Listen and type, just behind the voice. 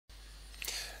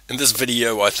In this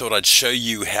video, I thought I'd show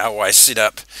you how I set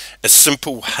up a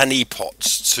simple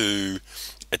honeypot to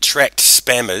attract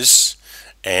spammers,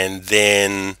 and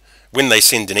then when they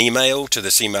send an email to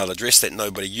this email address that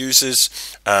nobody uses,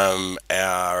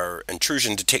 our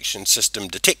intrusion detection system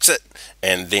detects it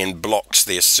and then blocks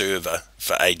their server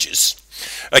for ages.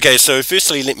 Okay, so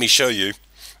firstly let me show you.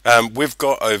 We've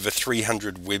got over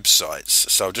 300 websites,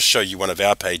 so I'll just show you one of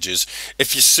our pages.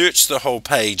 If you search the whole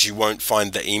page, you won't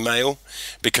find the email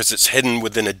because it's hidden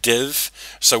within a div.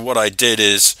 So what I did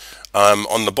is,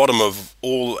 on the bottom of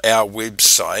all our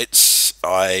websites,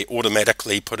 I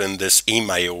automatically put in this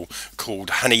email called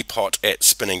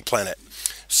honeypot@spinningplanet.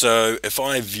 So if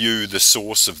I view the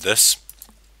source of this,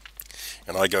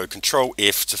 and I go Control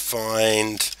F to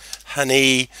find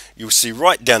honey, you'll see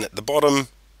right down at the bottom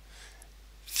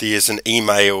there's an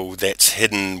email that's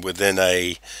hidden within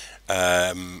a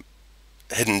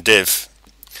hidden div.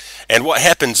 And what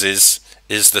happens is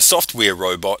the software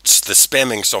robots, the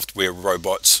spamming software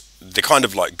robots, they're kind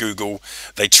of like Google.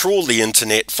 They trawl the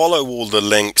internet, follow all the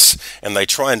links, and they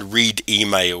try and read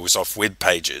emails off web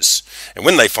pages. And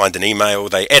when they find an email,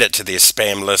 they add it to their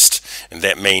spam list, and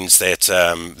that means that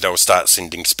they'll start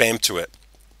sending spam to it.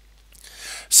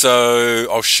 So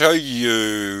I'll show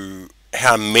you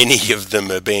how many of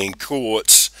them are being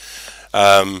caught.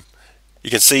 You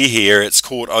can see here it's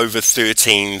caught over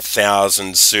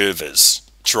 13,000 servers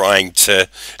trying to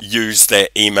use that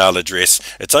email address.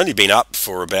 It's only been up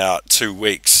for about 2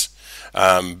 weeks,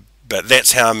 but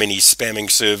that's how many spamming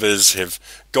servers have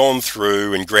gone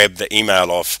through and grabbed the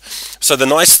email off. So the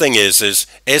nice thing is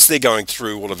as they're going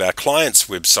through all of our clients'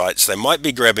 websites, they might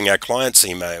be grabbing our clients'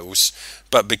 emails,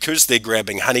 but because they're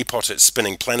grabbing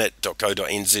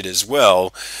honeypot@spinningplanet.co.nz as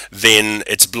well, then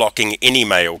it's blocking any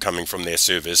mail coming from their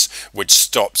servers, which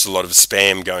stops a lot of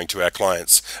spam going to our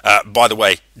clients. By the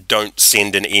way, don't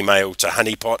send an email to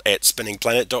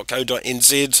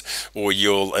honeypot@spinningplanet.co.nz or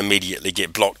you'll immediately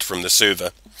get blocked from the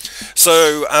server.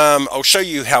 So I'll show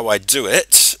you how I do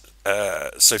it.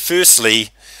 So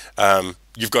firstly,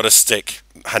 you've got to stick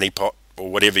honeypot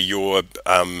or whatever your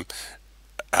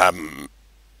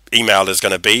email is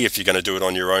going to be if you're going to do it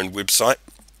on your own website.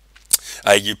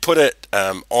 You put it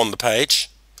on the page,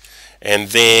 and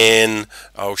then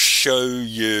I'll show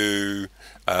you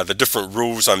the different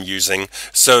rules I'm using.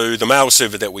 So the mail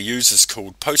server that we use is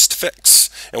called Postfix,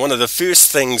 and one of the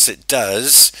first things it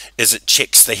does is it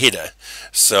checks the header.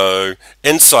 So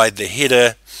inside the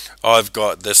header I've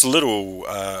got this little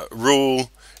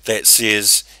rule that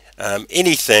says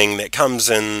anything that comes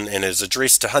in and is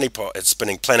addressed to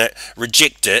honeypot@spinningplanet,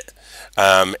 reject it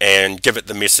and give it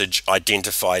the message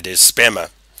identified as spammer.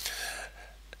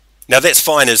 Now that's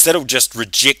fine, as that'll just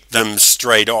reject them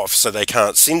straight off so they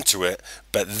can't send to it.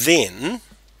 But then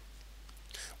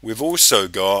we've also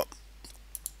got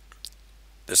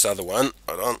this other one,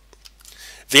 hold on.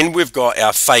 Then we've got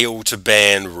our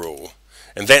Fail2ban rule,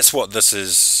 and that's what this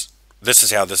is. This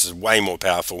is how this is way more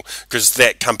powerful, because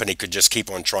that company could just keep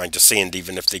on trying to send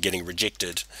even if they're getting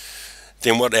rejected.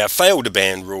 Then what our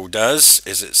Fail2ban rule does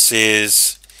is it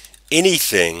says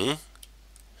anything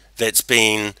that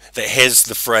has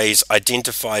the phrase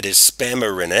identified as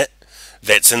spammer in it,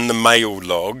 that's in the mail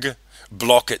log,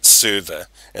 block its server.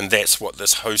 And that's what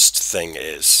this host thing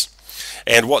is.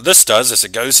 And what this does is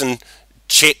it goes and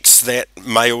checks that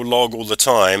mail log all the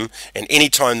time, and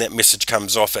anytime that message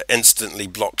comes off, it instantly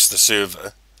blocks the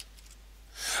server.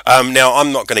 Now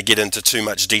I'm not going to get into too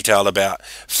much detail about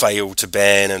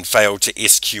Fail2ban and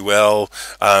Fail2SQL.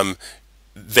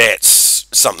 That's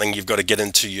something you've got to get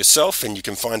into yourself, and you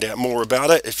can find out more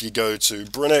about it if you go to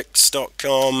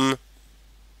brynux.com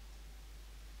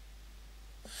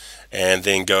and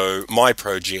then go My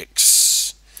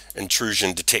Projects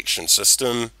Intrusion Detection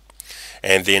System.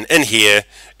 And then in here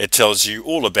it tells you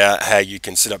all about how you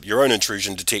can set up your own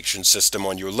intrusion detection system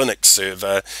on your Linux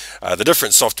server, the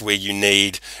different software you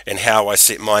need, and how I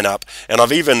set mine up. And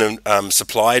I've even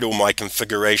supplied all my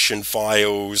configuration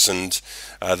files and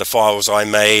the files I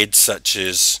made, such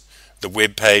as the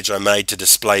web page I made to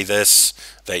display this,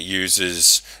 that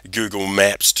uses Google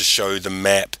Maps to show the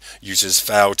map, uses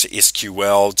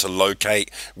Fail2SQL to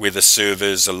locate where the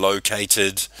servers are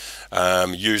located,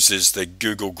 uses the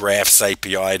Google Graphs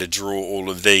API to draw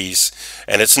all of these.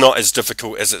 And it's not as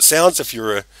difficult as it sounds. If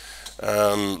you're a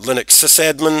Linux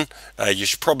sysadmin,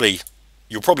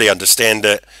 you'll probably understand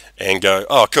it and go,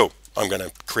 oh cool, I'm going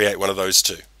to create one of those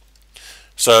too.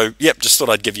 So yep, just thought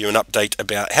I'd give you an update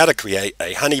about how to create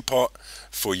a honeypot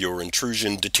for your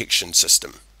intrusion detection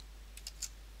system.